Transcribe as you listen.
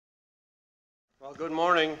Well, good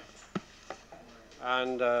morning,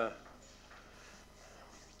 and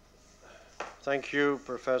thank you,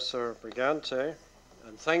 Professor Brigante,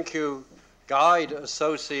 and thank you, Guide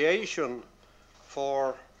Association,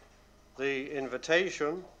 for the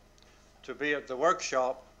invitation to be at the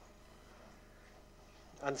workshop.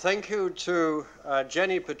 And thank you to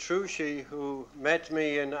Jenny Petrucci, who met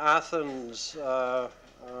me in Athens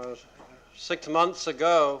 6 months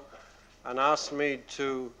ago and asked me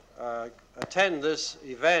to attend this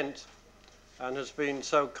event, and has been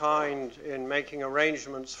so kind in making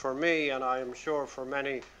arrangements for me, and I am sure for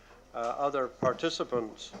many other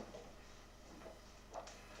participants.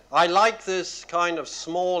 I like this kind of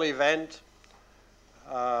small event.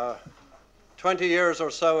 20 years or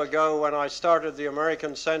so ago, when I started the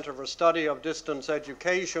American Center for Study of Distance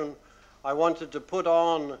Education, I wanted to put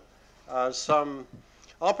on some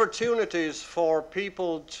opportunities for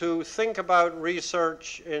people to think about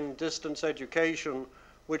research in distance education,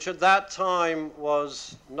 which at that time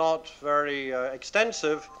was not very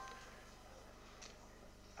extensive.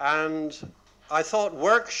 And I thought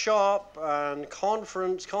workshop and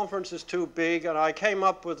conference is too big, and I came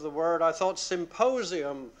up with the word. I thought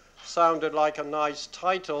symposium sounded like a nice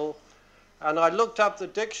title, and I looked up the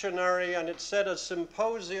dictionary, and it said a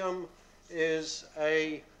symposium is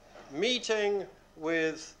a meeting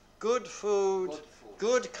with good food,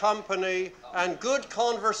 good company, and good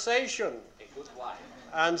conversation. Good wine.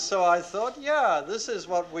 And so I thought, yeah, this is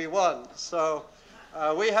what we want. So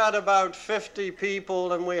we had about 50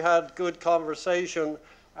 people, and we had good conversation,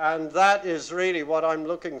 and that is really what I'm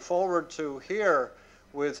looking forward to here,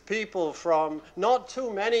 with people from, not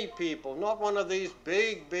too many people, not one of these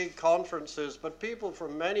big conferences, but people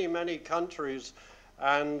from many countries,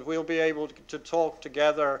 and we'll be able to talk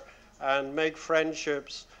together and make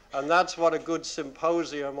friendships, and that's what a good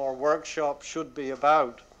symposium or workshop should be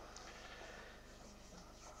about.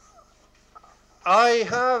 I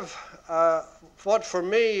have what for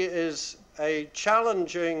me is a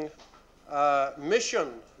challenging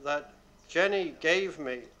mission that Jenny gave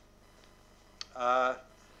me,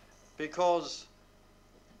 because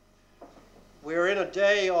we're in a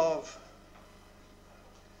day of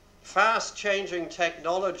fast-changing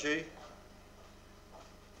technology.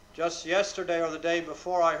 Just yesterday or the day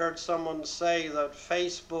before, I heard someone say that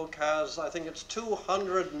Facebook has, I think it's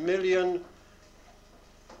 200 million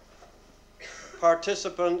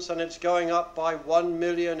participants, and it's going up by 1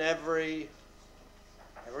 million every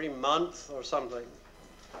month or something.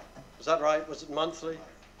 Is that right? Was it monthly?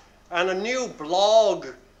 And a new blog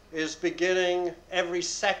is beginning every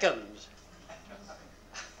second.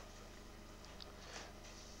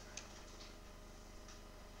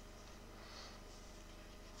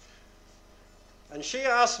 And she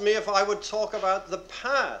asked me if I would talk about the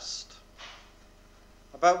past,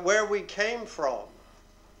 about where we came from.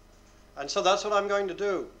 And so that's what I'm going to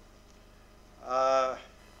do.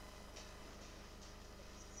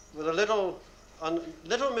 With a little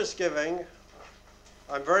misgiving,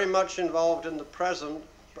 I'm very much involved in the present,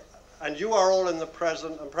 and you are all in the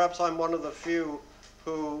present, and perhaps I'm one of the few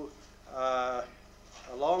who,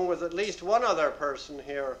 along with at least one other person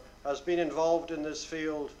here, has been involved in this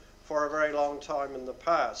field for a very long time in the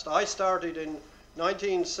past. I started in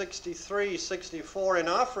 1963-64 in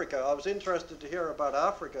Africa. I was interested to hear about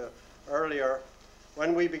Africa earlier.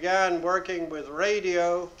 When we began working with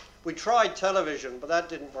radio, we tried television, but that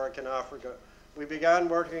didn't work in Africa. We began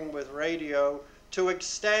working with radio to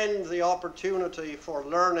extend the opportunity for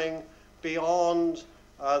learning beyond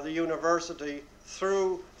the university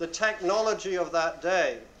through the technology of that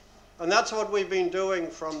day. And that's what we've been doing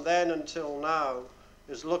from then until now,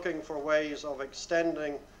 is looking for ways of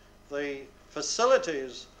extending the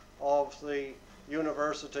facilities of the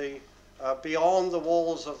university beyond the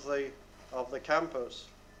walls of the campus.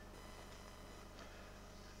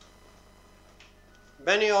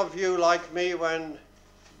 Many of you, like me, when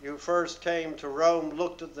you first came to Rome,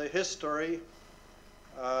 looked at the history,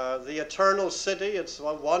 the eternal city. It's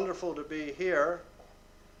wonderful to be here.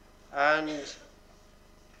 And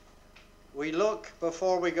we look,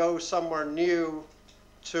 before we go somewhere new,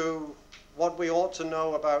 to what we ought to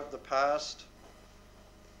know about the past.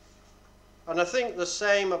 And I think the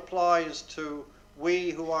same applies to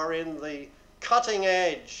we who are in the cutting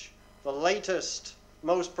edge, the latest,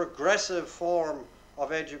 most progressive form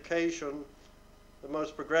of education, the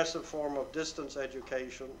most progressive form of distance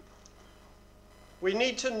education. We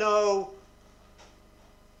need to know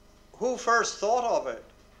who first thought of it.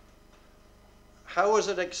 How was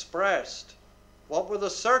it expressed? What were the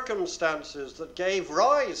circumstances that gave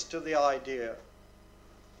rise to the idea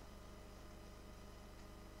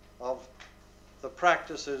of the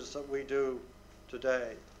practices that we do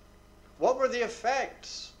today? What were the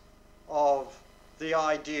effects of the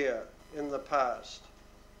idea in the past?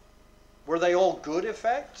 Were they all good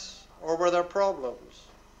effects, or were there problems?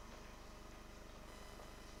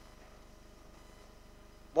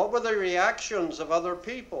 What were the reactions of other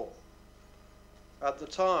people at the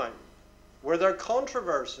time? Were there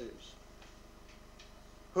controversies?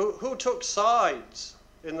 Who took sides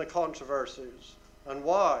in the controversies, and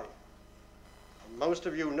why? Most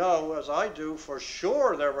of you know, as I do, for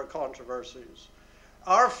sure there were controversies.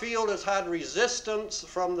 Our field has had resistance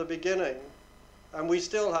from the beginning, and we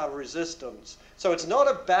still have resistance. So it's not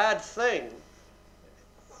a bad thing.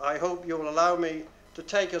 I hope you'll allow me to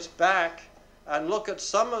take us back and look at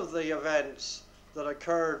some of the events that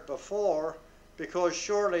occurred before, because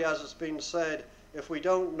surely, as it's been said, if we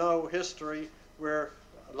don't know history, we're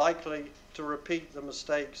likely to repeat the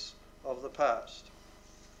mistakes of the past.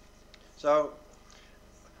 So,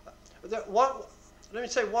 let me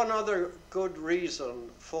say one other good reason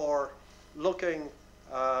for looking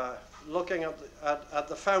at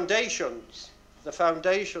the foundations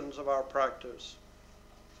of our practice.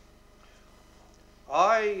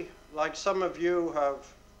 I, like some of you, have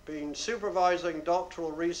been supervising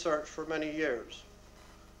doctoral research for many years,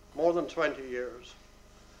 more than 20 years.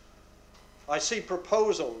 I see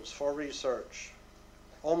proposals for research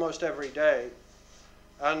almost every day.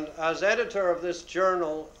 And as editor of this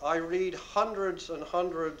journal, I read hundreds and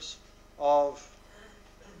hundreds of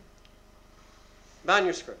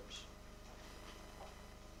manuscripts.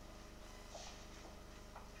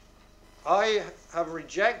 I have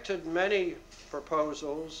rejected many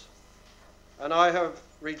proposals, and I have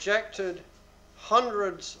rejected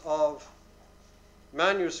hundreds of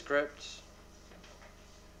manuscripts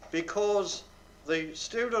because the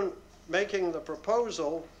student making the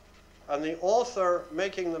proposal and the author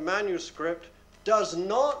making the manuscript does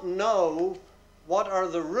not know what are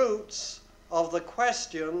the roots of the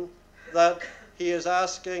question that he is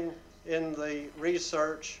asking in the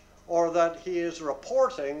research or that he is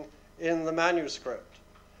reporting in the manuscript.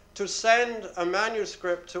 To send a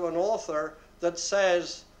manuscript to an author that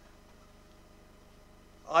says,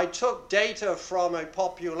 I took data from a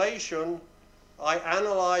population, I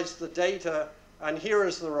analyzed the data, and here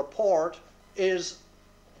is the report, is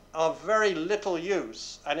of very little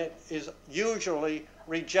use, and it is usually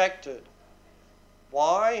rejected.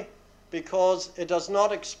 Why? Because it does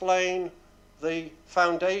not explain the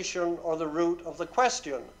foundation or the root of the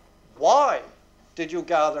question. Why did you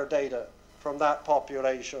gather data from that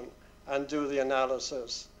population and do the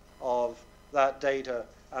analysis of that data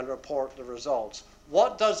and report the results?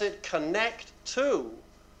 What does it connect to?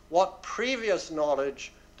 What previous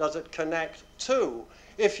knowledge does it connect to?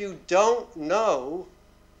 If you don't know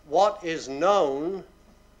what is known,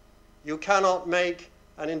 you cannot make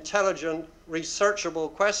an intelligent, researchable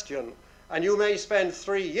question. And you may spend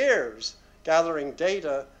 3 years gathering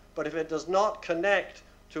data, but if it does not connect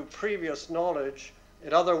to previous knowledge,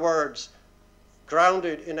 in other words,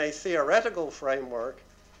 grounded in a theoretical framework,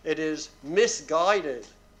 it is misguided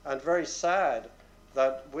and very sad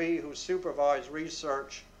that we who supervise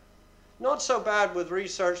research, not so bad with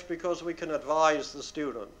research because we can advise the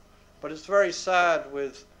student, but it's very sad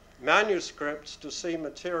with manuscripts to see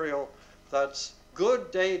material that's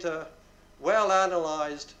good data, well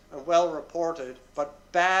analyzed and well reported, but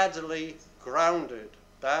badly grounded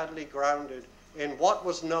in what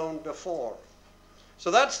was known before.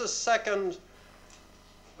 So that's the second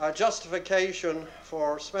justification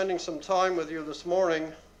for spending some time with you this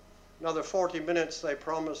morning, another 40 minutes they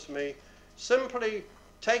promised me, simply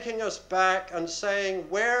taking us back and saying,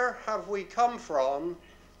 where have we come from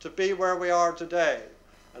to be where we are today?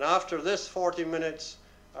 And after this 40 minutes,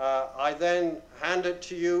 I then hand it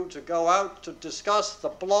to you to go out to discuss the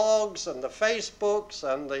blogs and the Facebooks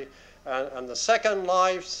and the Second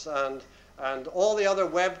Lives and all the other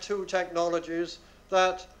Web 2 technologies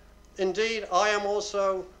that indeed I am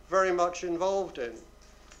also very much involved in.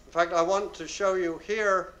 In fact, I want to show you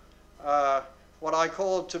here what I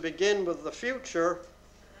call to begin with the future.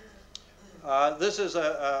 This is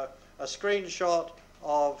a screenshot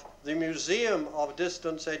of the Museum of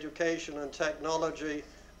Distance Education and Technology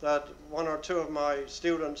that one or two of my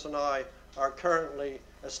students and I are currently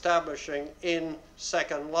establishing in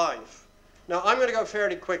Second Life. Now, I'm going to go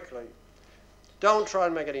fairly quickly. Don't try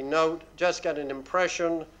and make any note, just get an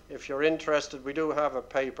impression. If you're interested, we do have a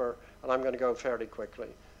paper, and I'm going to go fairly quickly.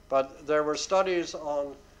 But there were studies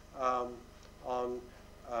on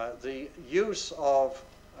the use of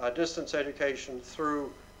distance education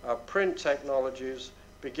through print technologies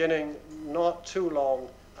beginning not too long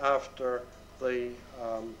after the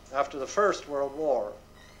First World War.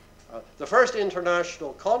 The first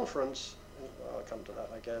international conference, I'll come to that,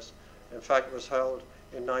 I guess, in fact, was held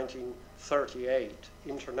in 1938,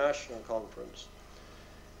 international conference.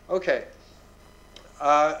 Okay.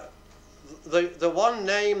 The one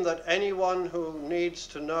name that anyone who needs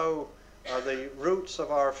to know the roots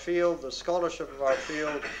of our field, the scholarship of our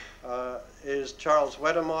field, is Charles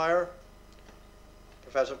Wedemeyer.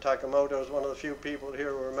 Professor Takamoto is one of the few people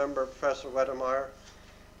here who remember Professor Wedemeyer.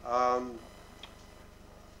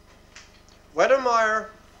 Wedemeyer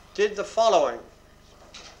did the following.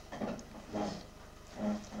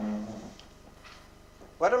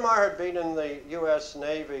 Wedemeyer had been in the US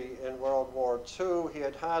Navy in World War II. He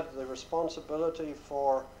had had the responsibility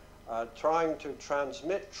for trying to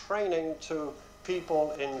transmit training to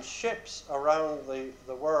people in ships around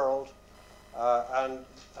the world, and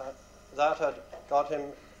that had got him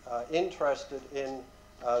interested in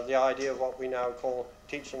the idea of what we now call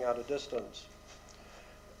teaching at a distance.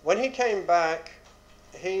 When he came back,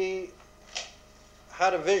 he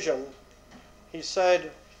had a vision. He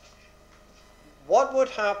said, what would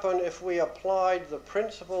happen if we applied the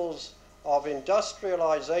principles of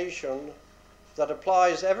industrialization that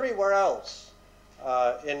applies everywhere else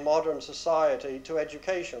in modern society to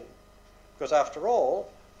education? Because after all,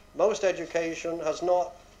 most education has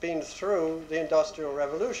not been through the Industrial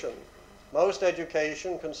Revolution. Most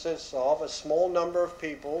education consists of a small number of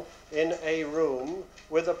people in a room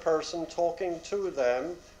with a person talking to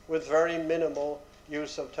them with very minimal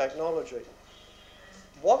use of technology.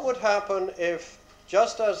 What would happen if,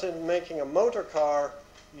 just as in making a motor car,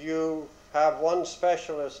 you have one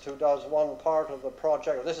specialist who does one part of the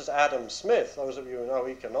project? This is Adam Smith, those of you who know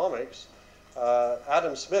economics.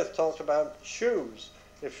 Adam Smith talked about shoes.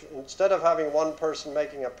 If instead of having one person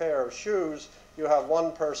making a pair of shoes, you have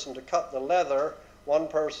one person to cut the leather, one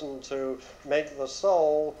person to make the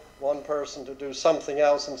sole, one person to do something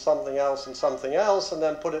else and something else and something else, and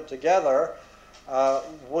then put it together,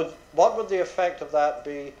 what would the effect of that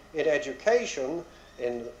be in education?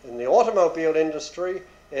 In the automobile industry,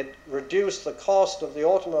 it reduced the cost of the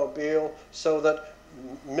automobile so that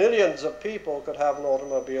millions of people could have an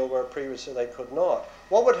automobile where previously they could not.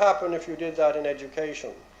 What would happen if you did that in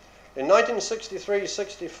education? In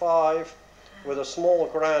 1963-65, with a small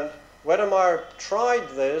grant, Wedemeyer tried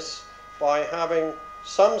this by having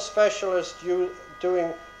some specialists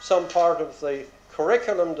doing some part of the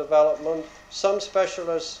curriculum development, some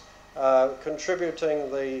specialists contributing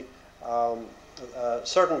the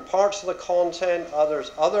certain parts of the content,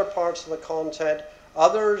 others other parts of the content,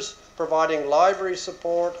 others providing library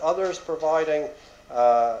support, others providing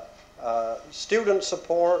student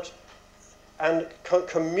support, and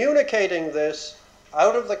communicating this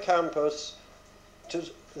out of the campus to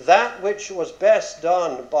that which was best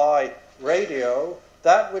done by radio,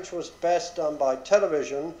 that which was best done by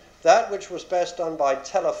television, that which was best done by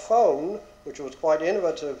telephone, which was quite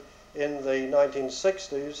innovative in the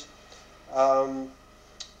 1960s,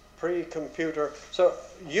 pre-computer. So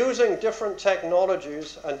using different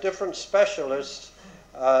technologies and different specialists,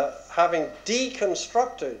 having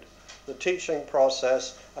deconstructed the teaching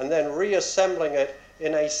process and then reassembling it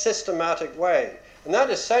in a systematic way. And that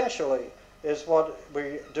essentially is what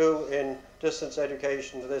we do in distance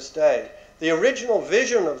education to this day. The original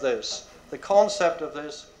vision of this, the concept of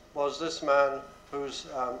this, was this man whose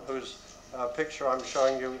picture I'm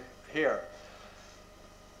showing you here.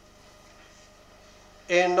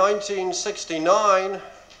 In 1969,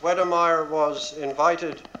 Wedemeyer was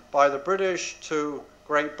invited by the British to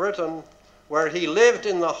Great Britain, where he lived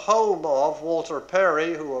in the home of Walter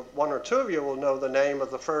Perry, who one or two of you will know the name of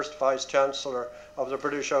the first Vice Chancellor of the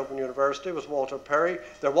British Open University, was Walter Perry.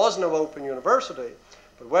 There was no Open University,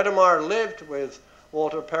 but Wedemeyer lived with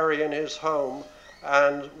Walter Perry in his home,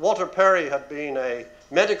 and Walter Perry had been a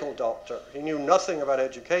medical doctor. He knew nothing about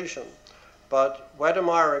education, but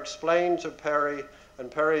Wedemeyer explained to Perry,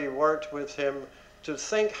 and Perry worked with him to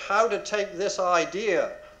think how to take this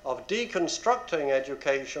idea of deconstructing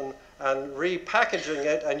education and repackaging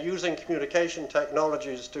it and using communication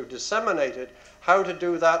technologies to disseminate it, how to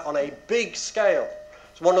do that on a big scale.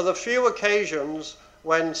 It's one of the few occasions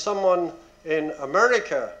when someone in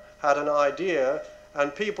America had an idea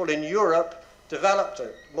and people in Europe developed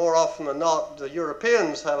it. More often than not, the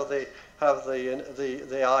Europeans have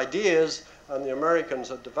the ideas and the Americans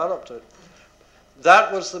have developed it.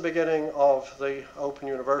 That was the beginning of the Open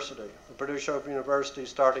University. The British Open University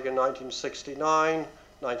started in 1969,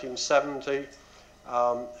 1970,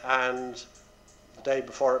 and the day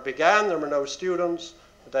before it began there were no students.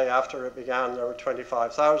 The day after it began there were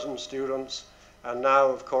 25,000 students, and now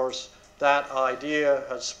of course that idea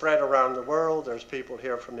has spread around the world. There's people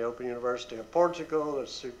here from the Open University of Portugal,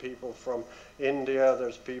 there's people from India,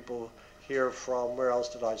 there's people here from, where else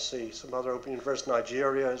did I see? Some other Open University,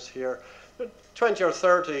 Nigeria is here. 20 or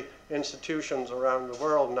 30 institutions around the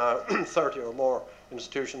world now, 30 or more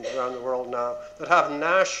institutions around the world now, that have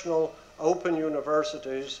national open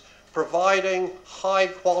universities providing high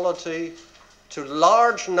quality to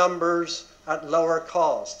large numbers at lower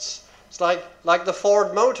costs. It's like the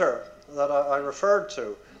Ford motor that I referred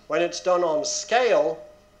to. When it's done on scale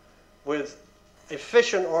with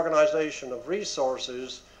efficient organization of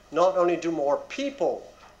resources, not only do more people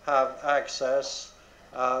have access,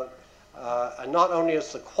 and not only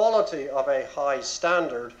is the quality of a high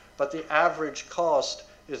standard, but the average cost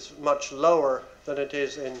is much lower than it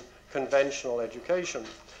is in conventional education.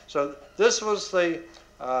 So this is the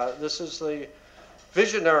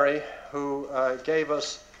visionary who gave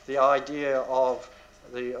us the idea of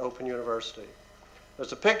the Open University.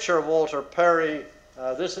 There's a picture of Walter Perry.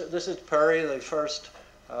 This is Perry, the first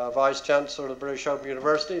Vice Chancellor of the British Open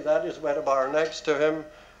University. That is Wedemeyer next to him.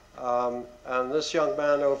 And this young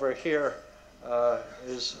man over here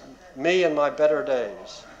is me in my better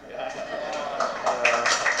days.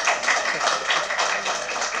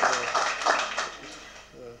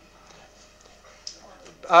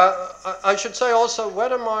 I should say also,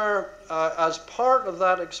 Wedemeyer, as part of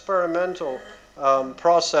that experimental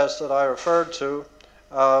process that I referred to,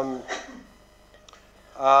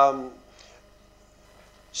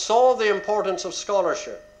 saw the importance of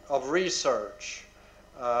scholarship, of research.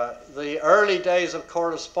 The early days of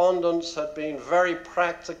correspondence had been very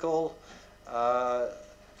practical,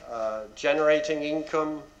 generating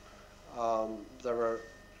income. There were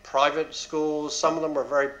private schools, some of them were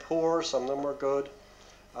very poor, some of them were good.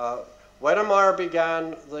 Wedemeyer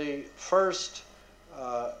began the first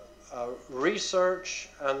research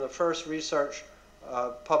and the first research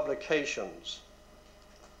publications.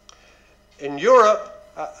 In Europe,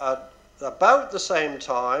 at about the same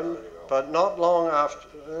time, but not long after,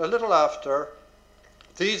 a little after,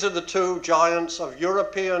 these are the two giants of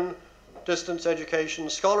European distance education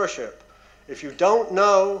scholarship. If you don't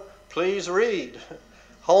know, please read.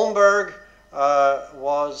 Holmberg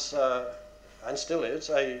was, and still is,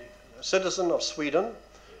 a citizen of Sweden,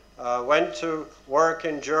 went to work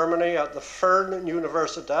in Germany at the Fern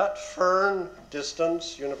Universität, Fern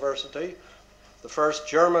Distance University, the first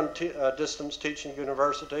German distance teaching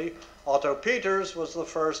university. Otto Peters was the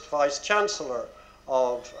first vice chancellor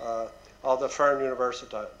of the Fern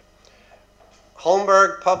Universität.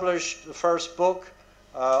 Holmberg published the first book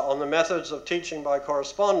on the methods of teaching by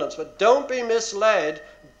correspondence, but don't be misled,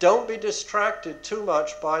 don't be distracted too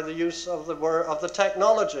much by the use of the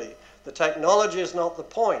technology. The technology is not the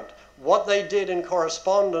point. What they did in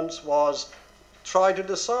correspondence was try to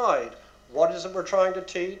decide, what is it we're trying to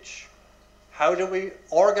teach? How do we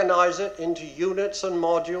organize it into units and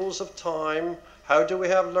modules of time? How do we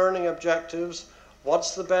have learning objectives?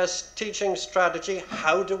 What's the best teaching strategy?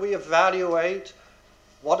 How do we evaluate?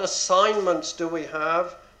 What assignments do we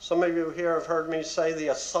have? Some of you here have heard me say the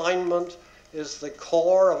assignment is the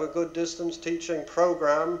core of a good distance teaching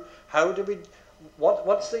program. How do we,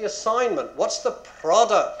 what's the assignment? What's the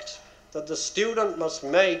product that the student must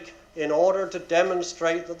make in order to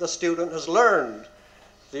demonstrate that the student has learned?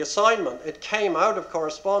 The assignment, it came out of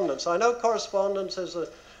correspondence. I know correspondence is a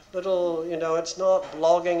little, you know, it's not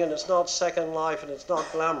blogging and it's not Second Life and it's not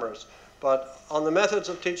glamorous. But on the methods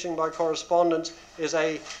of teaching by correspondence is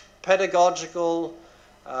a pedagogical,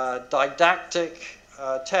 didactic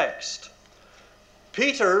text.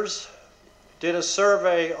 Peters did a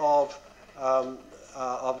survey of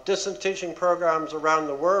distance teaching programs around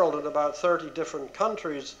the world in about 30 different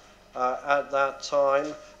countries at that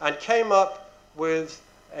time, and came up with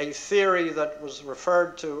a theory that was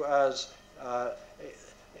referred to as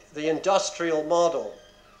the industrial model,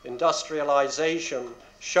 industrialization,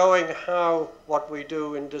 showing how what we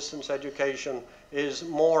do in distance education is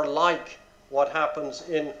more like what happens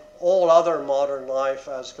in all other modern life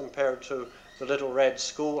as compared to the little red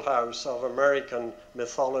schoolhouse of American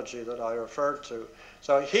mythology that I referred to.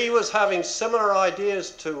 So he was having similar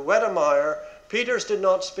ideas to Wedemeyer. Peters did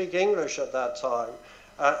not speak English at that time,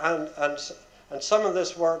 and some of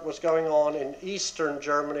this work was going on in Eastern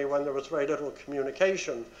Germany when there was very little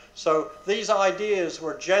communication. So these ideas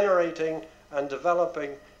were generating and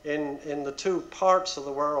developing in the two parts of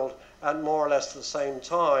the world at more or less the same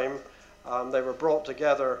time. They were brought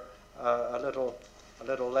together a little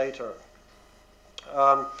later.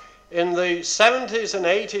 In the 70s and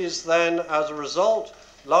 80s then, as a result,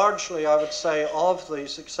 largely I would say, of the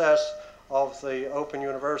success of the Open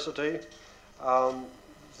University,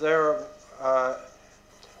 there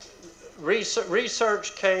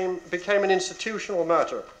research became an institutional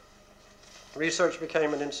matter. Research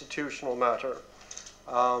became an institutional matter.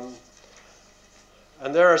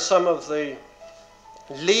 And there are some of the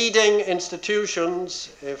leading institutions,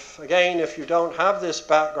 if you don't have this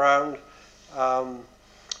background,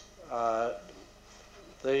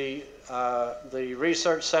 the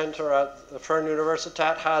research center at the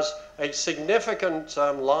Universität has a significant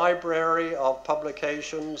library of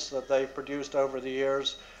publications that they've produced over the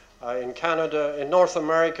years. In Canada, in North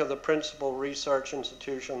America, the principal research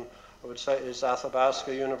institution, I would say, is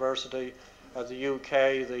Athabasca University. The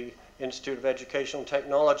UK, the Institute of Educational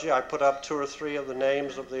Technology. I put up 2 or 3 of the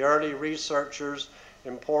names of the early researchers,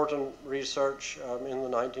 important research in the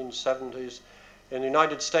 1970s. In the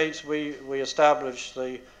United States, we established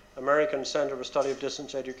the American Center for Study of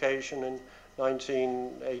Distance Education in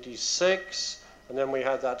 1986, and then we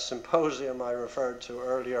had that symposium I referred to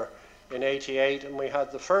earlier in '88, and we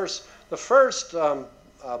had the first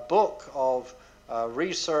book of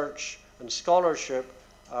research and scholarship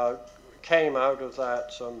came out of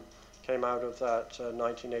that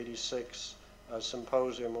 1986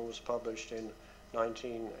 symposium and was published in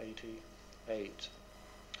 1988.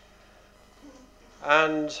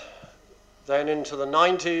 And then into the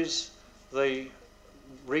 90s, the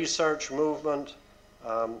research movement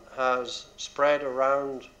has spread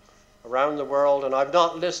around the world, and I've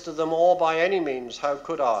not listed them all by any means, how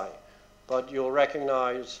could I? But you'll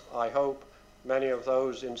recognize, I hope, many of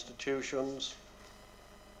those institutions.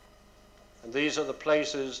 And these are the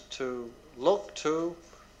places to look to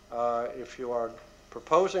if you are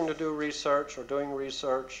proposing to do research or doing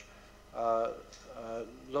research.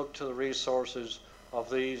 Look to the resources of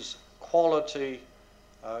these quality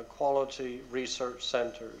research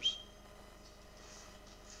centers.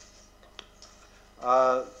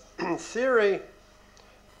 Theory,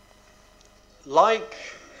 like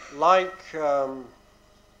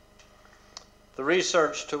the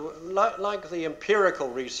research like the empirical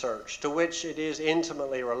research to which it is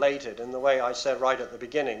intimately related, in the way I said right at the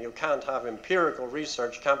beginning, you can't have empirical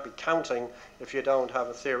research, can't be counting if you don't have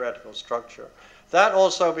a theoretical structure. That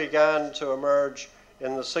also began to emerge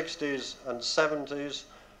in the 60s and 70s,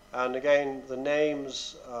 and again the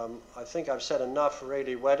names, I think I've said enough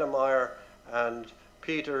really. Wedemeyer and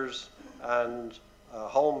Peters and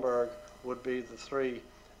Holmberg would be the 3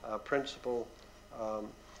 principal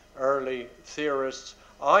early theorists.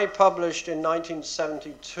 I published in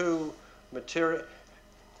 1972 material.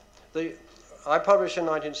 I published in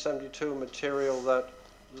 1972 material that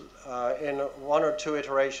in 1 or 2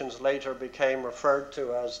 iterations later became referred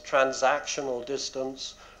to as transactional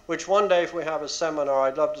distance, which one day, if we have a seminar,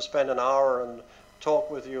 I'd love to spend an hour and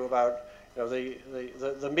talk with you about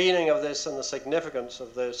the meaning of this and the significance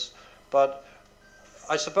of this. But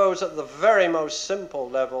I suppose at the very most simple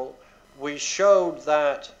level, we showed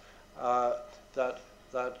that that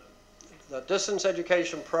distance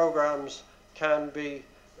education programs can be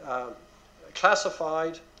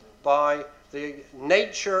classified by the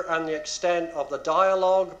nature and the extent of the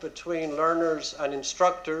dialogue between learners and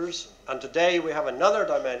instructors. And today we have another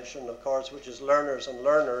dimension, of course, which is learners and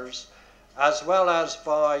learners, as well as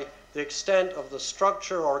by the extent of the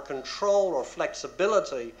structure or control or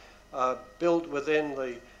flexibility built within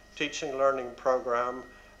the teaching learning program.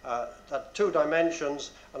 That 2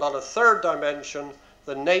 dimensions, and on a 3rd dimension,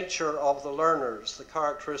 the nature of the learners, the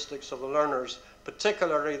characteristics of the learners,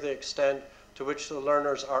 particularly the extent to which the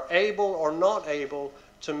learners are able or not able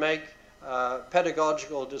to make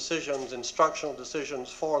pedagogical decisions, instructional decisions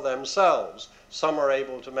for themselves. Some are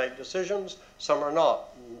able to make decisions, some are not.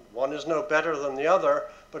 One is no better than the other,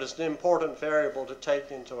 but it's an important variable to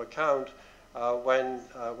take into account when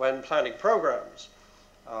planning programs.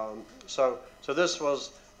 So this was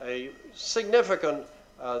a significant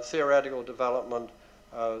theoretical development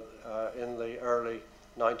in the early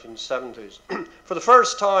 1970s. For the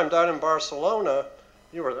first time down in Barcelona,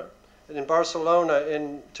 you were there, in Barcelona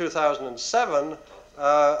in 2007,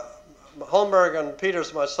 Holmberg and Peters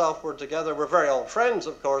and myself were together. We're very old friends,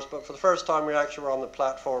 of course, but for the first time we actually were on the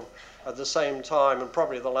platform at the same time, and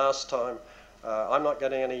probably the last time. I'm not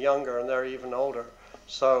getting any younger, and they're even older.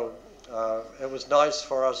 So it was nice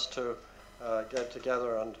for us to get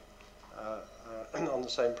together and on the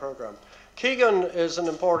same program. Keegan is an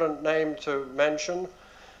important name to mention.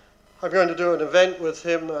 I'm going to do an event with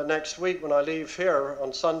him next week when I leave here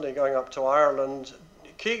on Sunday, going up to Ireland.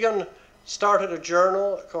 Keegan started a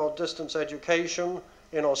journal called Distance Education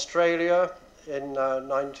in Australia in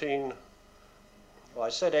I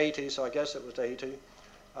said 80, so I guess it was 80,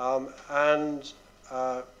 and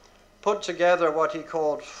put together what he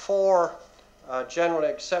called 4 generally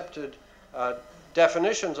accepted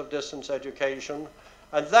definitions of distance education,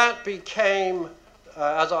 and that became,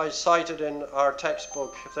 as I cited in our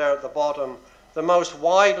textbook there at the bottom, the most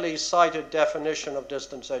widely cited definition of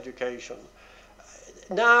distance education.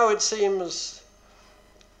 Now it seems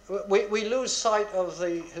we lose sight of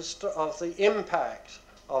the impact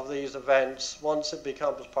of these events once it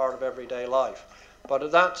becomes part of everyday life. But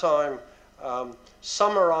at that time,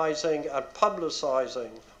 summarizing and publicizing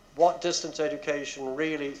what distance education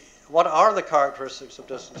really, what are the characteristics of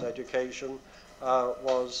distance education,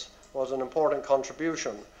 was an important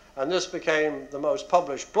contribution. And this became the most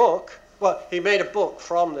published book. Well, he made a book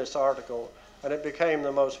from this article, and it became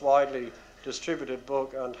the most widely distributed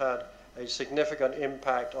book and had a significant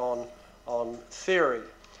impact on theory.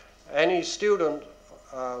 Any student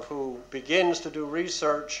who begins to do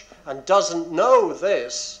research and doesn't know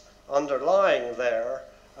this underlying there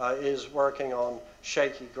is working on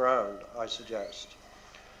shaky ground, I suggest.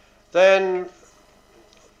 Then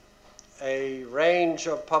a range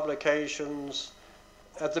of publications.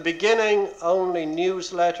 At the beginning, only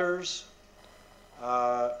newsletters.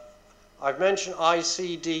 I've mentioned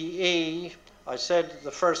ICDE. I said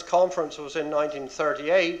the first conference was in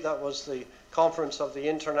 1938. That was the conference of the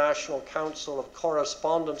International Council of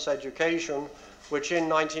Correspondence Education, which in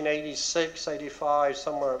 1986, 85,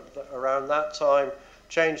 somewhere around that time,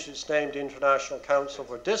 changed its name to International Council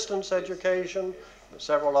for Distance Education.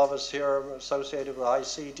 Several of us here are associated with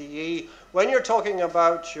ICDE. When you're talking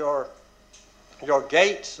about your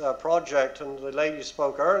GATE project, and the lady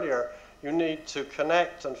spoke earlier, you need to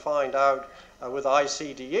connect and find out with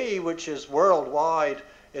ICDE, which is worldwide.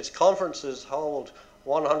 Its conferences hold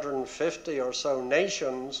 150 or so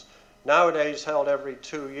nations, nowadays held every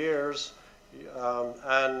 2 years,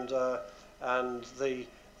 and the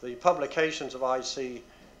publications of ICDE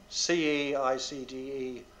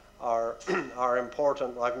are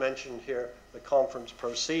important. I've mentioned here the conference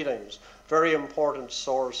proceedings, very important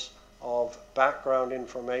source of background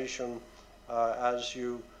information as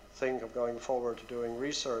you think of going forward to doing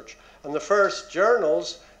research. And the first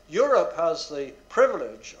journals, Europe has the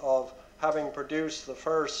privilege of having produced the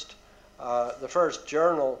first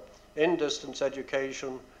journal in distance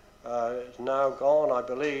education. It's now gone, I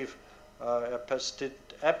believe,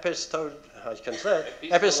 Epistolodidactica.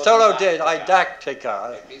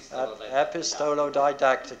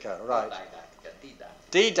 Epistolodidactica, right.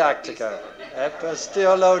 Didactica.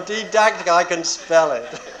 Epistolodidactica, I can spell it.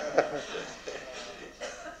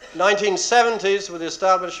 1970s, with the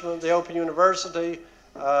establishment of the Open University,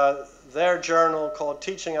 their journal called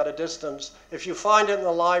Teaching at a Distance. If you find it in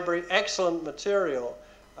the library, excellent material.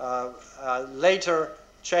 Later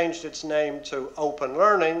changed its name to Open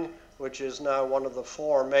Learning, which is now one of the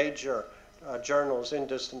 4 major journals in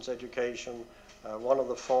distance education. One of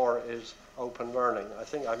the 4 is Open Learning. I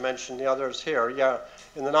think I mentioned the others here. Yeah,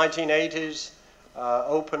 in the 1980s,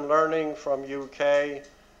 Open Learning from UK.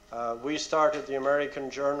 We started the American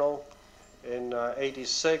Journal in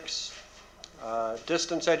 86.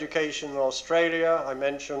 Distance education in Australia, I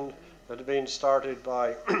mentioned, that had been started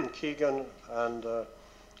by Keegan and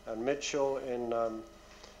Mitchell in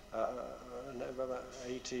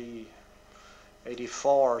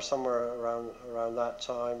 84, somewhere around that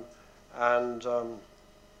time, and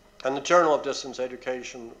the Journal of Distance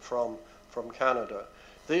Education from Canada.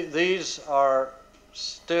 These are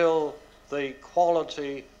still the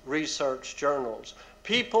quality research journals.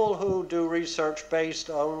 People who do research based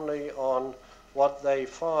only on what they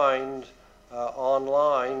find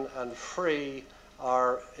online and free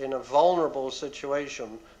are in a vulnerable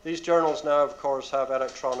situation. These journals now, of course, have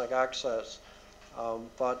electronic access,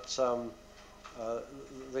 but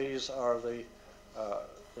these are the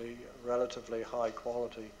relatively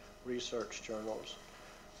high-quality research journals.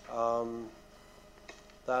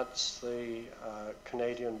 That's the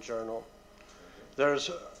Canadian Journal. There's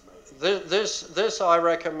this I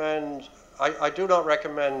recommend. I do not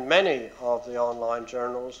recommend many of the online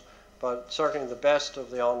journals, but certainly the best of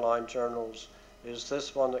the online journals is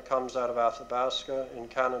this one that comes out of Athabasca in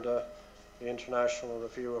Canada, the International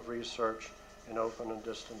Review of Research in Open and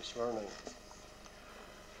Distance Learning.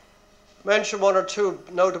 Mention 1 or 2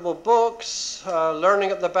 notable books. Learning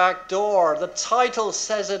at the Back Door. The title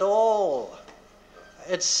says it all.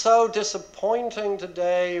 It's so disappointing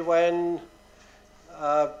today when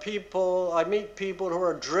I meet people who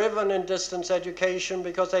are driven in distance education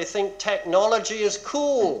because they think technology is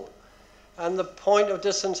cool. And the point of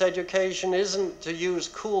distance education isn't to use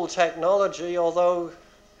cool technology, although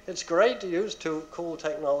it's great to use cool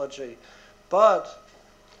technology. But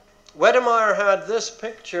Wedemeyer had this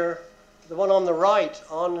picture, the one on the right,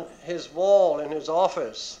 on his wall in his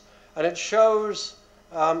office. And it shows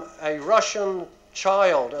a Russian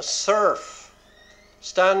child, a serf,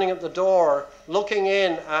 standing at the door, looking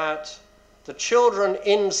in at the children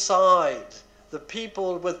inside, the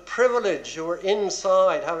people with privilege who were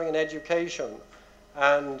inside having an education,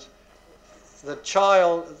 and the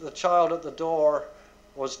child at the door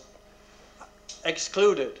was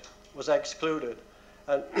excluded.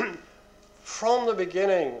 And from the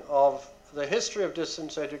beginning of the history of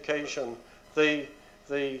distance education, the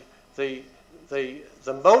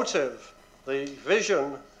motive, the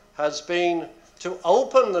vision has been to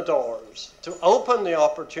open the doors, to open the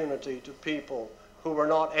opportunity to people who were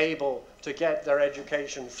not able to get their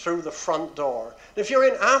education through the front door. If you're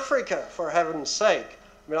in Africa, for heaven's sake,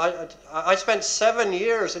 I mean, I spent 7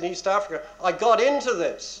 years in East Africa. I got into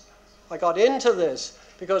this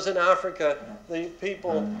because in Africa, the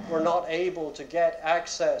people were not able to get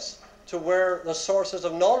access to where the sources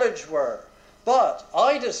of knowledge were. But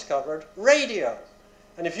I discovered radio.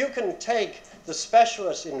 And if you can take the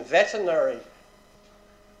specialists in veterinary,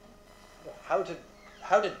 how to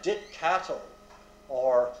dip cattle,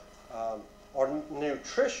 or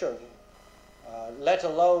nutrition, let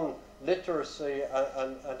alone literacy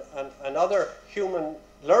and other human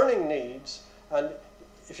learning needs, and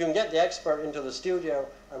if you can get the expert into the studio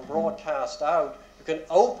and broadcast out, you can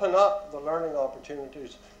open up the learning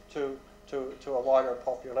opportunities to a wider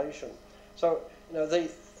population. So, you know,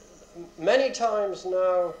 many times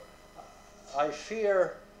now, I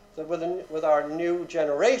fear that with our new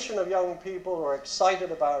generation of young people who are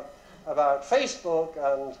excited about Facebook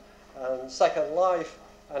and Second Life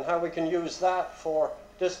and how we can use that for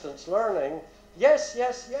distance learning, yes,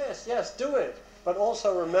 do it. But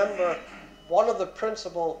also remember, one of the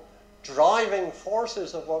principal driving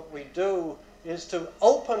forces of what we do is to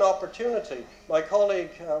open opportunity. My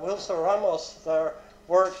colleague Wilsa Ramos there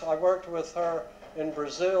I worked with her in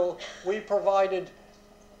Brazil. We provided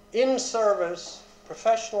in-service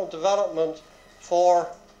professional development for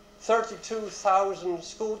 32,000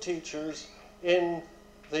 school teachers in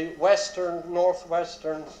the western,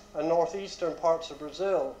 northwestern, and northeastern parts of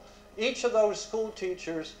Brazil. Each of those school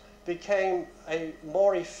teachers became a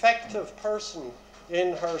more effective person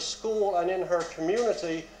in her school and in her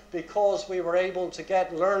community because we were able to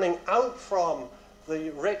get learning out from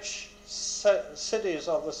the rich cities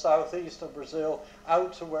of the southeast of Brazil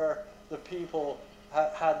out to where the people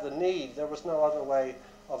had the need. There was no other way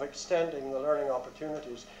of extending the learning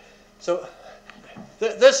opportunities. So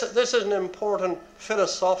this is an important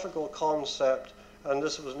philosophical concept, and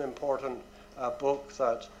this was an important book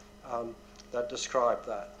that described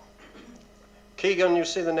that. Keegan, you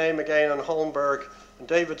see the name again, and Holmberg, and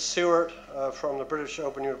David Seward from the British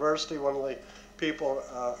Open University, one of the people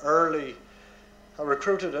early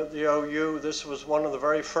recruited at the OU. This was one of the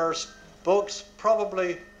very first books,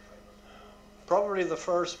 probably the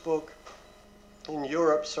first book in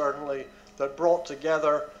Europe, certainly, that brought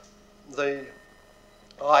together the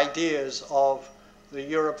ideas of the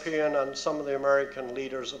European and some of the American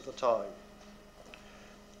leaders of the time.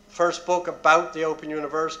 First book about the Open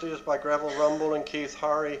University is by Greville Rumble and Keith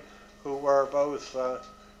Harry, who were both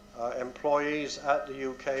employees at the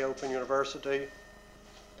UK Open University.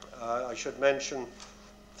 I should mention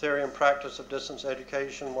Theory and Practice of Distance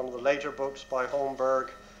Education, one of the later books by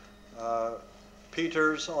Holmberg.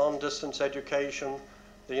 Peters on distance education.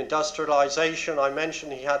 The industrialization, I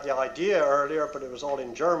mentioned he had the idea earlier, but it was all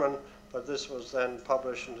in German, but this was then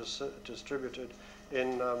published and distributed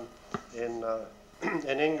in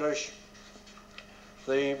English.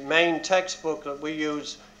 The main textbook that we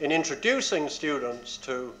use in introducing students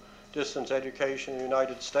to distance education in the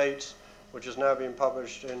United States, which is now being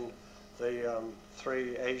published in the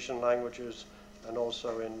 3 Asian languages and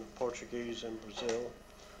also in Portuguese in Brazil.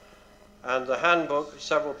 And the handbook,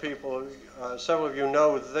 several of you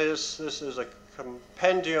know this. This is a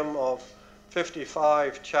compendium of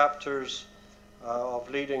 55 chapters of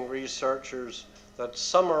leading researchers that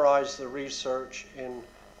summarize the research in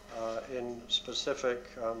specific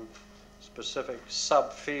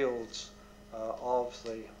subfields of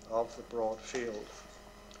the broad field.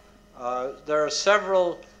 There are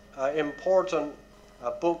several important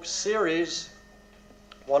book series,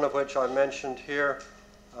 one of which I mentioned here,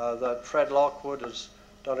 that Fred Lockwood has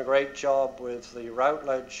done a great job with the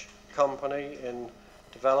Routledge Company in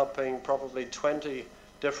developing probably 20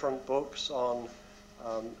 different books on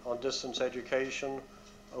distance education,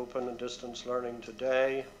 open and distance learning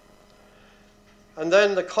today. And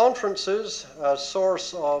then the conferences, a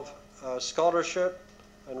source of scholarship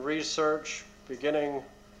and research beginning,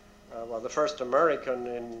 well, the first American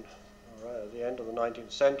in the end of the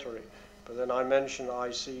 19th century. But then I mentioned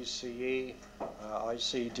ICCE,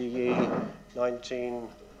 ICDE,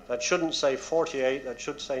 that shouldn't say 48, that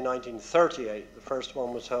should say 1938. The first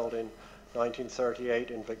one was held in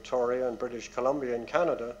 1938 in Victoria in British Columbia in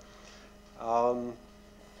Canada. The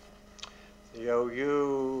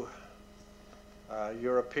OU,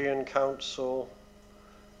 European Council,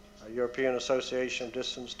 European Association of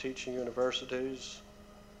Distance Teaching Universities.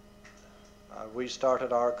 We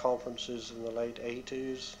started our conferences in the late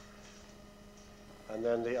 80s. And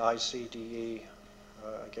then the ICDE,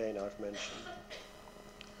 again, I've mentioned.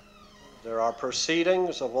 There are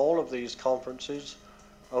proceedings of all of these conferences.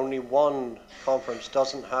 Only one conference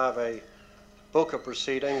doesn't have a book of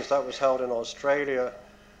proceedings. That was held in Australia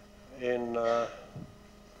in, I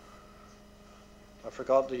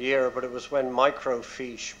forgot the year, but it was when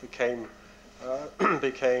microfiche became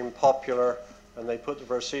popular, and they put the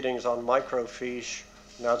proceedings on microfiche,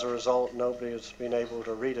 and as a result, nobody has been able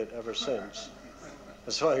to read it ever since.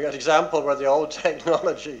 So an example where the old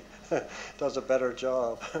technology does a better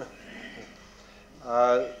job.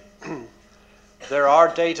 There are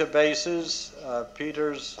databases.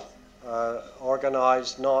 Peter's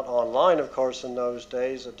organized, not online of course in those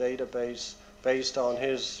days, a database based on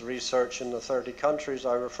his research in the 30 countries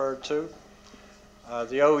I referred to.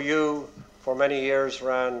 The OU for many years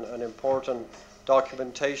ran an important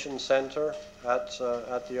documentation center at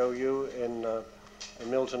the OU in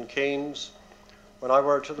Milton Keynes. When I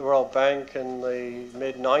worked at the World Bank in the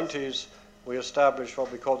mid-90s, we established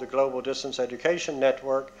what we called the Global Distance Education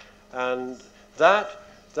Network, and that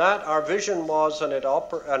our vision was, and it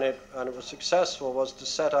was successful, was to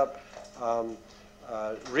set up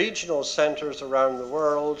regional centers around the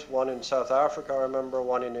world. One in South Africa, I remember,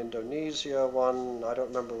 one in Indonesia, one, I don't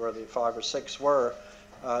remember where the 5 or 6 were.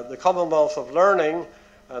 The Commonwealth of Learning,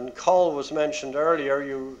 and Cole was mentioned earlier.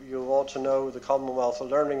 You ought to know the Commonwealth of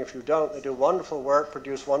Learning. If you don't, they do wonderful work,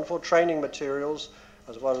 produce wonderful training materials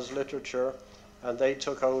as well as literature, and they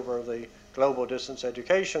took over the Global Distance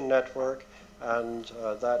Education Network, and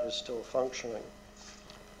that is still functioning.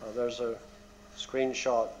 There's a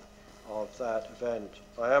screenshot of that event.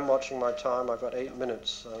 I am watching my time. I've got 8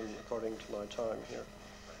 minutes according to my time here.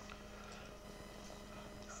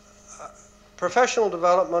 Professional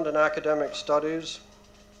development and academic studies.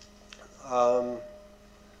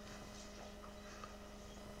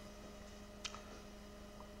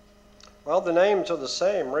 Well, the names are the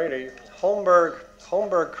same, really.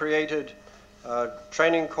 Holmberg created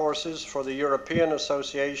training courses for the European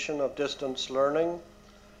Association of Distance Learning.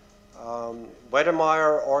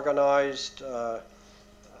 Wedemeyer organized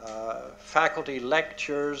faculty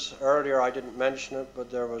lectures. Earlier I didn't mention it,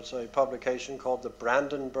 but there was a publication called the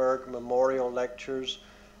Brandenburg Memorial Lectures.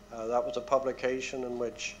 That was a publication in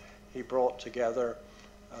which he brought together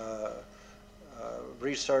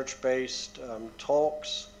research-based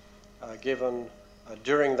talks given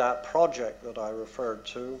during that project that I referred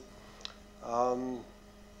to.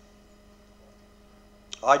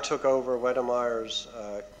 I took over Wedemeyer's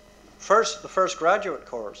the first graduate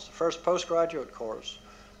course. The first postgraduate course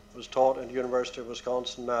was taught at the University of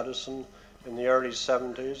Wisconsin-Madison in the early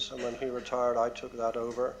 70s, and when he retired, I took that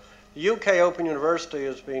over. The UK Open University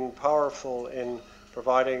has been powerful in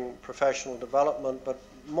providing professional development, but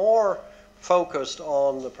more focused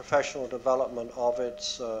on the professional development of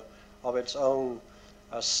its own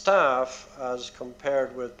staff as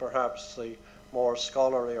compared with perhaps the more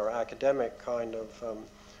scholarly or academic kind of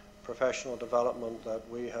professional development that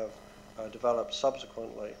we have developed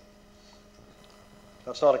subsequently.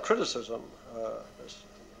 That's not a criticism, it's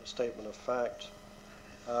a statement of fact.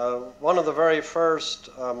 One of the very first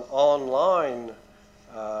online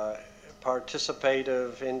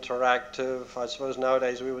participative, interactive, I suppose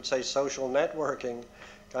nowadays we would say social networking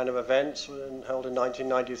kind of events held in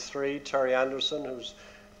 1993. Terry Anderson, who's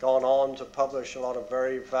gone on to publish a lot of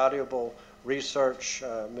very valuable research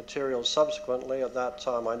materials subsequently. At that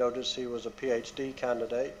time I noticed he was a PhD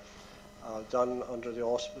candidate done under the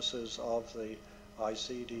auspices of the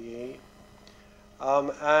ICDE.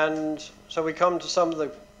 And so we come to some of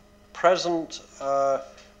the present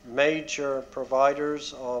major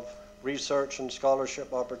providers of research and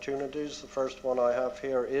scholarship opportunities. The first one I have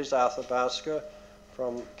here is Athabasca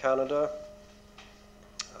from Canada,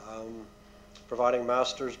 providing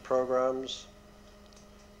master's programs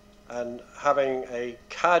and having a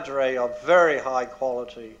cadre of very high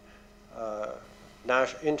quality,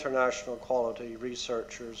 international quality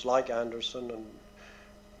researchers like Anderson and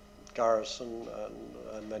Garrison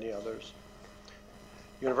and many others.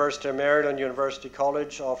 University of Maryland University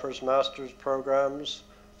College offers master's programs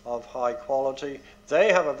of high quality.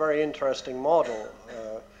 They have a very interesting model.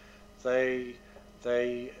 They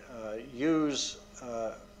use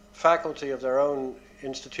faculty of their own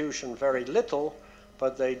institution very little,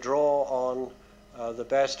 but they draw on the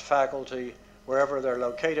best faculty wherever they're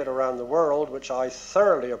located around the world, which I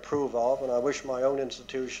thoroughly approve of, and I wish my own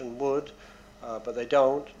institution would, but they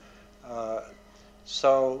don't.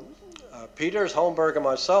 So Peters, Holmberg, and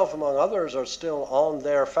myself, among others, are still on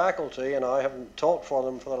their faculty, and I haven't taught for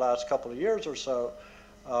them for the last couple of years or so.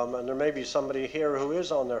 And there may be somebody here who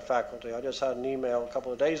is on their faculty. I just had an email a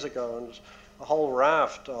couple of days ago, and there's a whole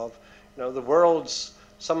raft of,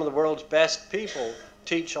 some of the world's best people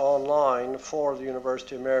teach online for the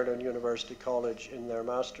University of Maryland University College in their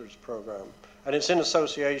master's program. And it's in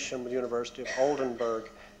association with the University of Oldenburg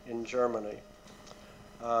in Germany.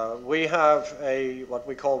 We have what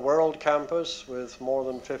we call World Campus with more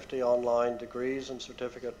than 50 online degrees and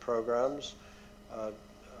certificate programs.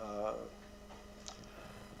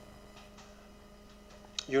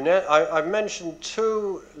 I've mentioned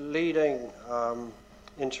two leading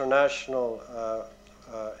international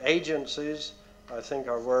agencies I think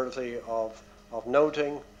are worthy of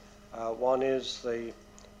noting. One is the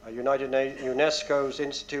UNESCO's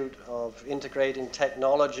Institute of Integrating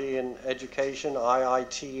Technology in Education,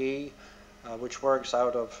 IITE, which works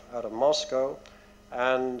out of Moscow,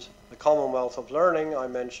 and the Commonwealth of Learning I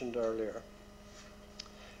mentioned earlier.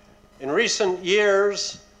 In recent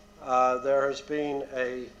years, there has been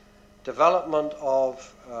a development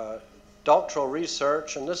of doctoral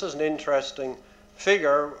research, and this is an interesting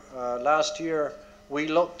figure. Last year, we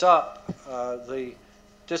looked up the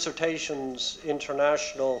Dissertations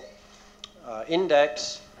International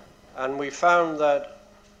Index, and we found that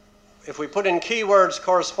if we put in keywords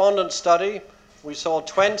correspondence study, we saw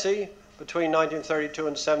 20 between 1932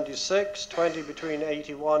 and 76, 20 between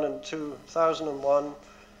 81 and 2001,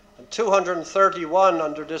 and 231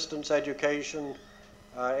 under distance education,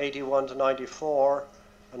 81 to 94,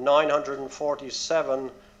 and 947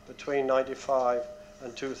 between 95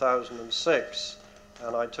 and 2006.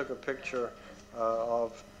 And I took a picture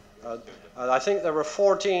I think there were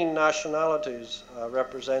 14 nationalities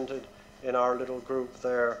represented in our little group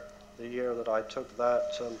there the year that I took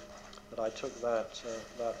that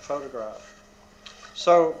photograph.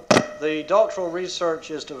 So the doctoral research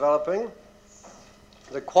is developing.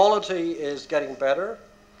 The quality is getting better.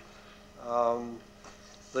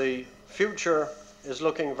 The future is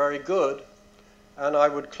looking very good. And I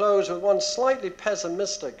would close with one slightly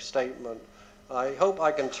pessimistic statement. I hope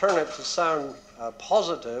I can turn it to sound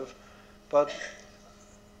positive, but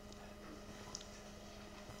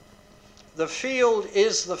the field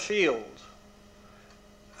is the field.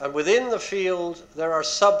 And within the field, there are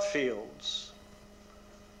subfields.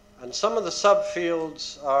 And some of the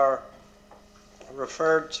subfields are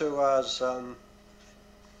referred to as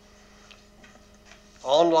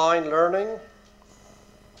online learning,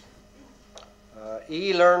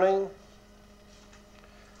 e-learning,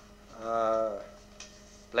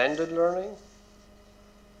 blended learning,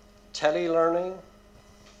 tele-learning,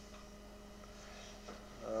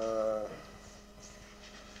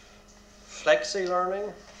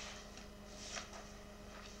 flexi-learning,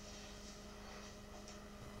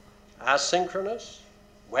 asynchronous,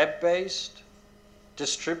 web-based,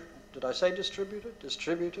 did I say distributed?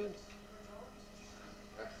 Distributed,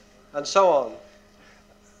 and so on.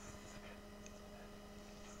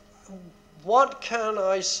 What can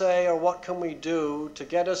I say, or what can we do to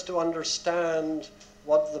get us to understand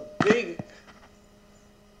what the big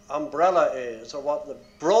umbrella is, or what the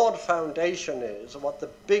broad foundation is, or what the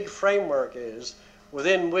big framework is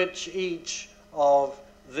within which each of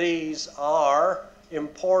these are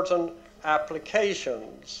important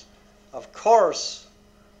applications? Of course,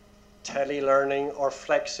 tele-learning or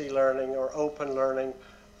flexi-learning or open learning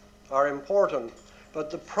are important. But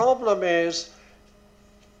the problem is,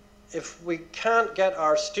 if we can't get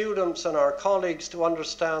our students and our colleagues to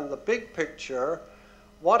understand the big picture,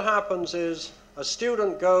 what happens is a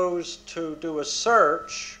student goes to do a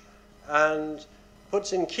search and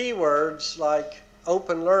puts in keywords like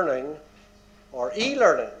open learning or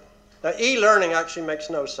e-learning. Now, e-learning actually makes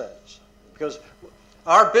no sense, because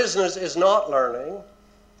our business is not learning.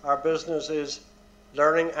 Our business is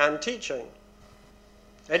learning and teaching.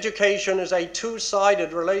 Education is a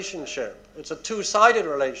two-sided relationship. It's a two-sided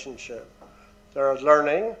relationship. There's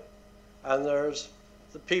learning, and there's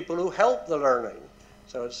the people who help the learning.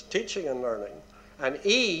 So it's teaching and learning. And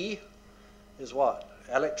E is what?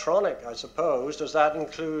 Electronic, I suppose. Does that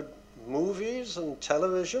include movies and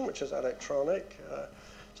television, which is electronic?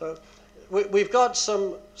 So we've got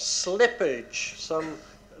some slippage, some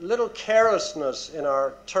little carelessness in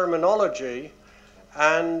our terminology.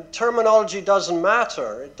 And terminology doesn't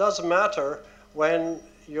matter. It doesn't matter when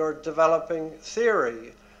you're developing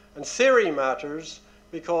theory. And theory matters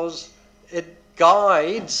because it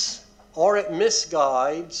guides or it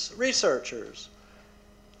misguides researchers.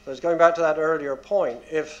 So it's going back to that earlier point.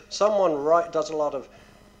 If someone does a lot of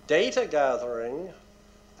data gathering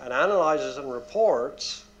and analyzes and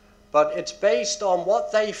reports, but it's based on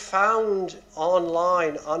what they found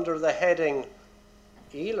online under the heading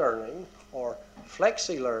e-learning or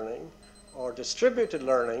flexi-learning or distributed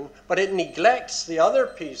learning, but it neglects the other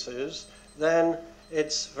pieces, then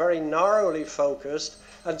it's very narrowly focused.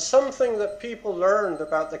 And something that people learned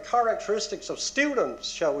about the characteristics of students,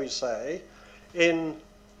 shall we say, in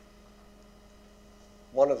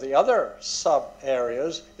one of the other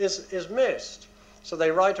sub-areas is missed. So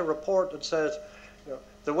they write a report that says, you know,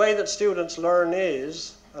 the way that students learn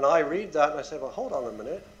is, and I read that and I say, well, hold on a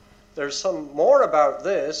minute. There's some more about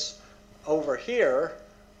this over here,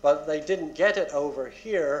 but they didn't get it over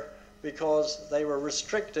here because they were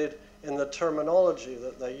restricted in the terminology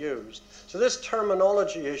that they used. So this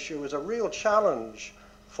terminology issue is a real challenge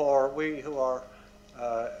for we who are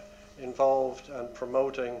involved and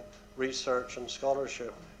promoting research and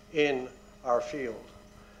scholarship in our field.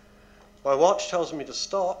 My watch tells me to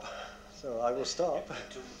stop, so I will stop.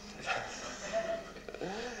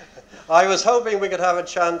 I was hoping we could have a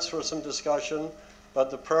chance for some discussion, but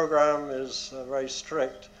the program is very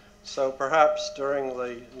strict, so perhaps during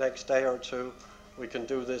the next day or two we can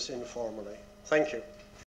do this informally. Thank you.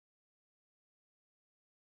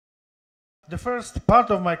 The first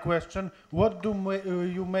part of my question, what do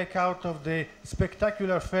you make out of the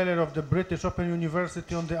spectacular failure of the British Open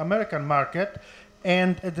University on the American market?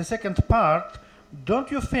 And at the second part,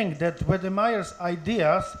 don't you think that Wedemeyer's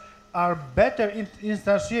ideas are better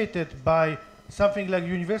instantiated by something like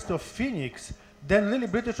University of Phoenix than really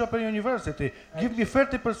British Open University? Give me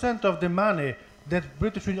 30% of the money that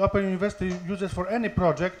British Open University uses for any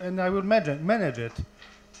project and I will manage it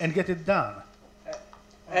and get it done.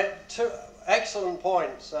 Two excellent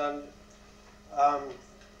points. And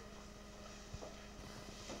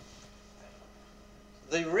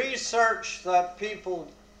the research that people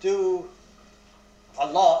do a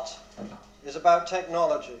lot is about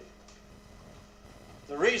technology.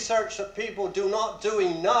 The research that people do not do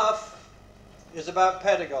enough is about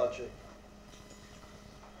pedagogy.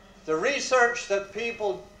 The research that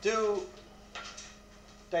people do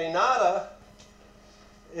de nada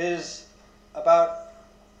is about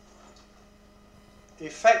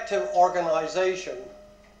effective organization,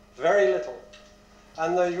 very little.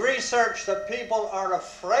 And the research that people are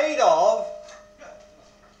afraid of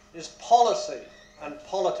is policy and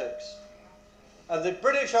politics. And the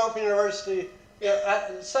British Open University, you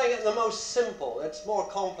know, saying it the most simple, it's more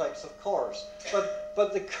complex of course, but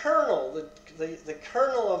the kernel, the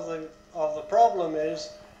kernel of the problem is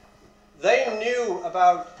they knew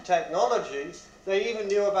about technology, they even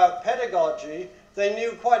knew about pedagogy, they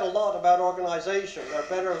knew quite a lot about organization, they're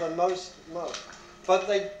better than most, but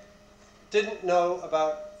they didn't know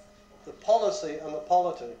about the policy and the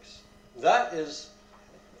politics. That is,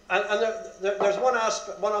 and there's one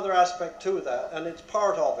other aspect to that, and it's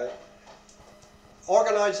part of it.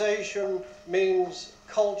 Organization means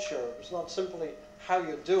culture. It's not simply how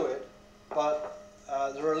you do it, but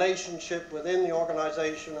the relationship within the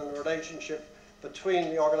organization and the relationship between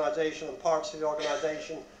the organization and parts of the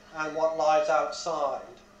organization and what lies outside.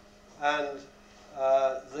 And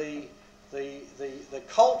the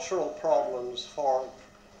cultural problems for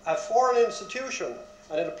a foreign institution,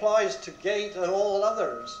 and it applies to GATE and all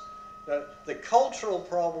others, the cultural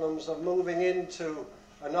problems of moving into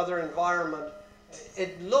another environment,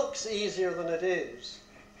 it looks easier than it is.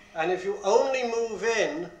 And if you only move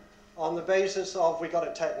in on the basis of we got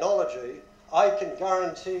a technology, I can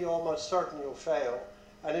guarantee almost certain you'll fail.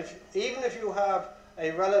 And even if you have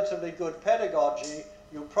a relatively good pedagogy,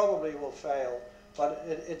 you probably will fail. But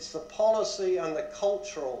it's the policy and the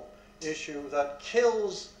cultural issue that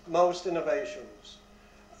kills most innovations.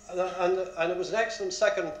 And it was an excellent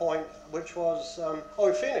second point, which was,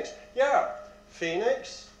 Phoenix. Yeah,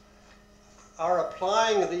 Phoenix are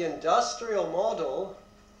applying the industrial model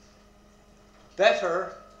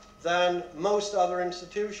better than most other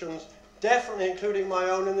institutions, definitely including my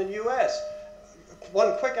own in the US.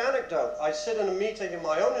 One quick anecdote. I sit in a meeting in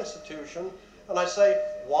my own institution and I say,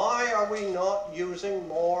 why are we not using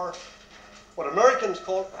more what Americans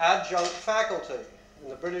call adjunct faculty? In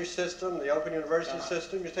the British system, the Open University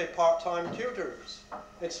system, you take part-time tutors.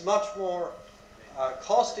 It's much more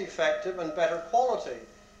cost-effective and better quality.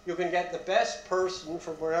 You can get the best person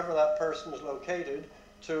from wherever that person is located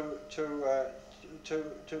to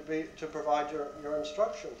provide your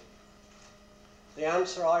instruction. The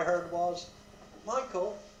answer I heard was,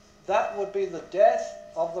 Michael, that would be the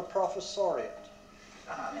death of the professoriate.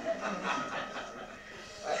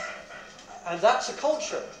 And that's a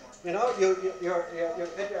culture. You know, you're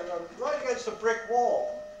right against a brick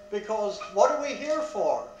wall, because what are we here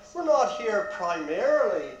for? We're not here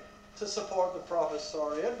primarily to support the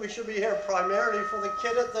professoriate. We should be here primarily for the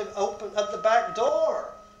kid at the back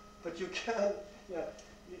door. But you can't, you know,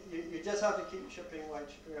 you just have to keep chipping away.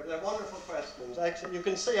 They're wonderful questions. Actually, you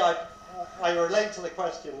can see I relate to the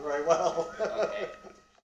question very well. Okay.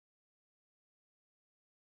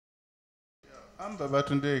 I'm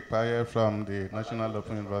Babatunde Ikpaye from the National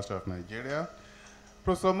Open University of Nigeria.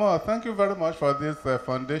 Professor Moore, thank you very much for these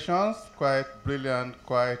foundations. Quite brilliant,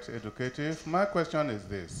 quite educative. My question is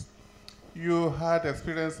this. You had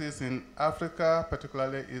experiences in Africa,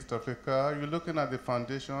 particularly East Africa. You're looking at the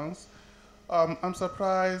foundations. I'm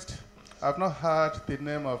surprised I've not heard the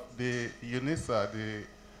name of the UNISA, the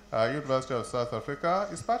University of South Africa.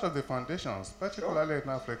 It's part of the foundations, particularly in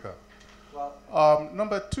Africa. Well,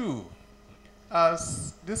 number two,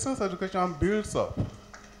 as distance education builds up,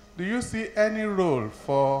 do you see any role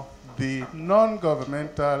for the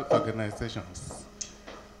non-governmental organizations?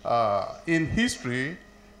 In history,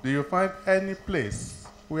 do you find any place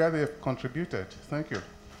where they've contributed? Thank you.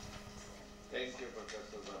 Thank you,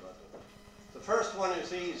 Professor Zamato. the first one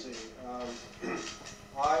is easy.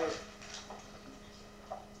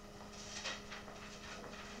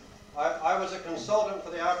 I was a consultant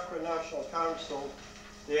for the African National Council,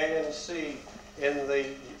 the ANC, in the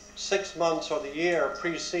 6 months or the year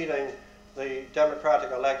preceding the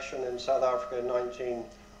democratic election in South Africa in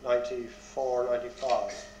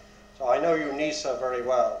 1994-95. So I know UNISA very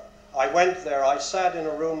well. I went there, I sat in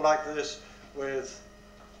a room like this with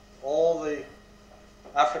all the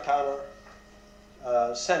Afrikaner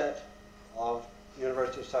Senate of the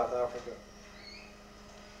University of South Africa.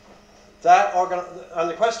 And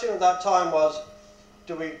the question at that time was,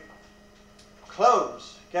 do we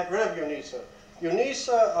close, get rid of UNISA?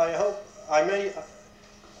 UNISA, I hope I may,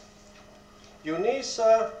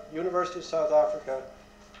 UNISA, University of South Africa,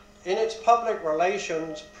 in its public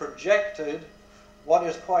relations projected what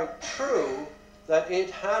is quite true, that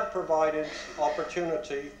it had provided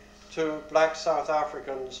opportunity to black South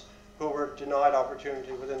Africans who were denied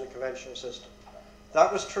opportunity within the conventional system.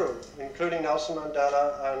 That was true, including Nelson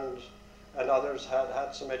Mandela and others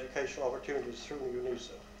had some educational opportunities through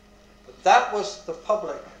UNISA. But that was the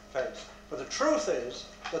public face. But the truth is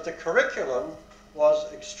that the curriculum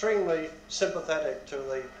was extremely sympathetic to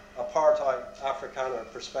the apartheid Afrikaner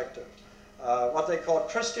perspective. What they called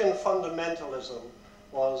Christian fundamentalism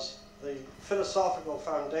was the philosophical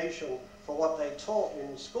foundation for what they taught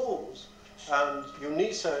in schools, and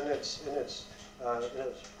UNISA in its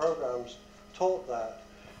programs taught that.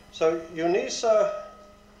 So UNISA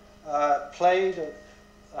played,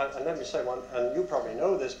 and let me say one, and you probably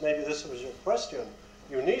know this, maybe this was your question.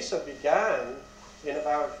 UNISA began in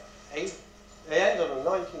about the end of the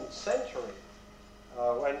 19th century,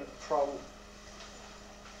 when from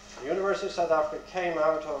the University of South Africa came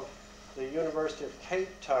out of the University of Cape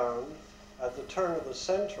Town at the turn of the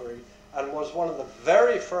century, and was one of the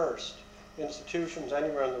very first institutions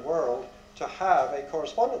anywhere in the world to have a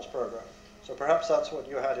correspondence program. So perhaps that's what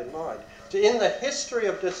you had in mind. In the history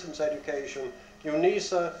of distance education,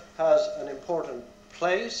 UNISA has an important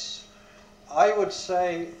place. I would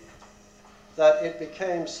say that it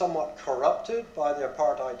became somewhat corrupted by the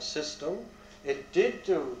apartheid system. It did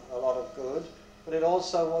do a lot of good, but it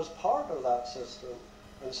also was part of that system.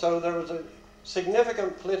 And so there was a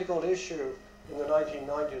significant political issue in the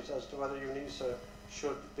 1990s as to whether UNISA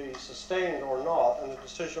should be sustained or not, and the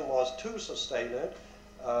decision was to sustain it,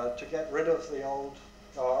 to get rid of the old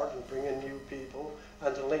guard and bring in new people,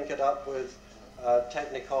 and to link it up with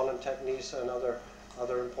Technikon and Technisa and other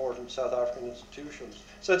important South African institutions.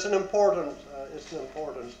 So it's an important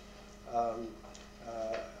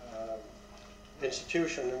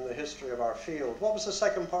institution in the history of our field. What was the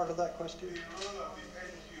second part of that question? The role of the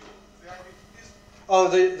NGO. Oh,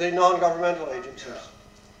 the non-governmental agencies. Yeah.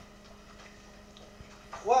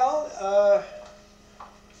 Well,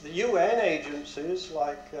 the UN agencies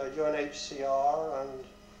like UNHCR and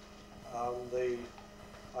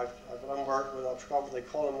I've done work with, I've forgotten what they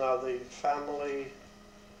call them now, the family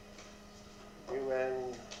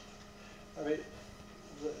UN. I mean,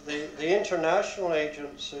 the international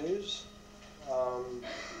agencies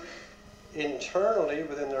internally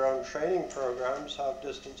within their own training programs have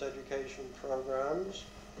distance education programs.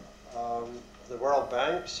 The World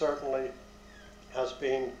Bank certainly has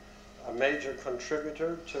been a major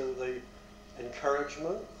contributor to the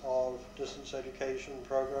encouragement of distance education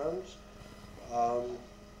programs.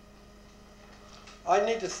 I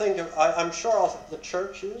need to think of, I'm sure the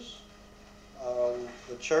churches,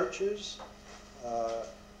 the churches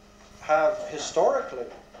have historically,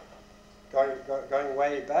 going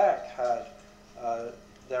way back, had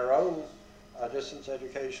their own distance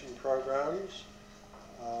education programs.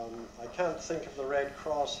 I can't think if the Red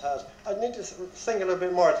Cross has. I need to think a little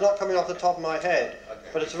bit more. It's not coming off the top of my head,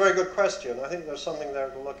 but it's a very good question. I think there's something there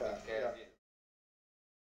to look at. Yeah.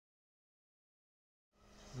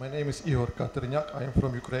 My name is Igor Katerniak. I am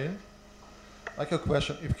from Ukraine. I have a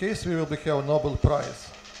question. In case we will have a Nobel Prize,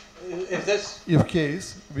 in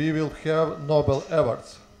case we will have Nobel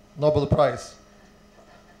Awards, Nobel Prize.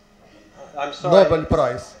 I'm sorry. Nobel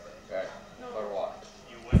Prize. Okay. For what?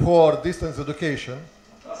 For distance education.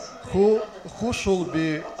 Who should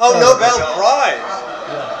be? Oh, Nobel Prize.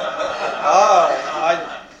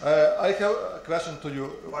 I have a question to you.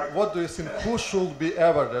 What do you think? Who should be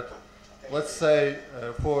awarded? Let's say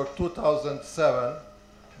for 2007,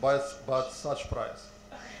 by such prize.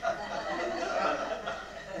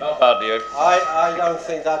 Nobody. I don't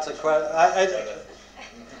think that's a question.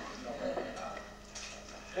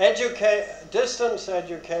 Distance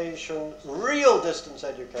education, real distance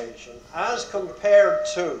education, as compared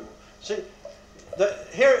to, see,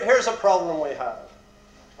 here's a problem we have.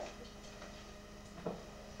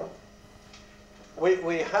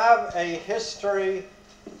 We have a history,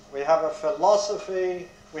 we have a philosophy,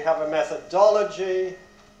 we have a methodology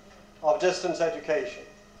of distance education.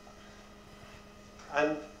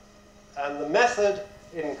 And the method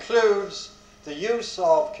includes the use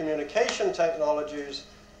of communication technologies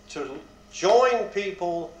to join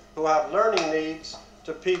people who have learning needs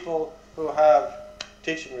to people who have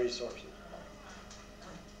teaching resources.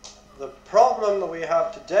 The problem that we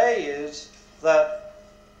have today is that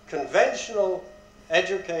conventional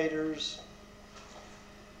educators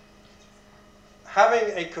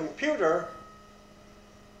having a computer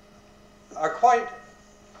are quite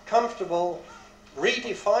comfortable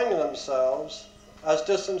redefining themselves as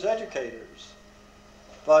distance educators.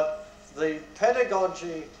 But the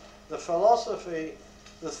pedagogy, the philosophy,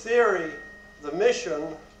 the theory, the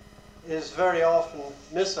mission is very often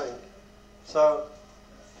missing. So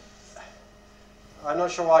I'm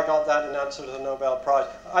not sure why I got that in answer to the Nobel Prize.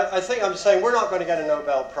 I think I'm saying we're not going to get a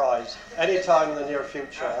Nobel Prize anytime in the near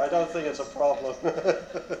future. I don't think it's a problem.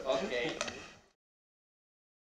 Okay.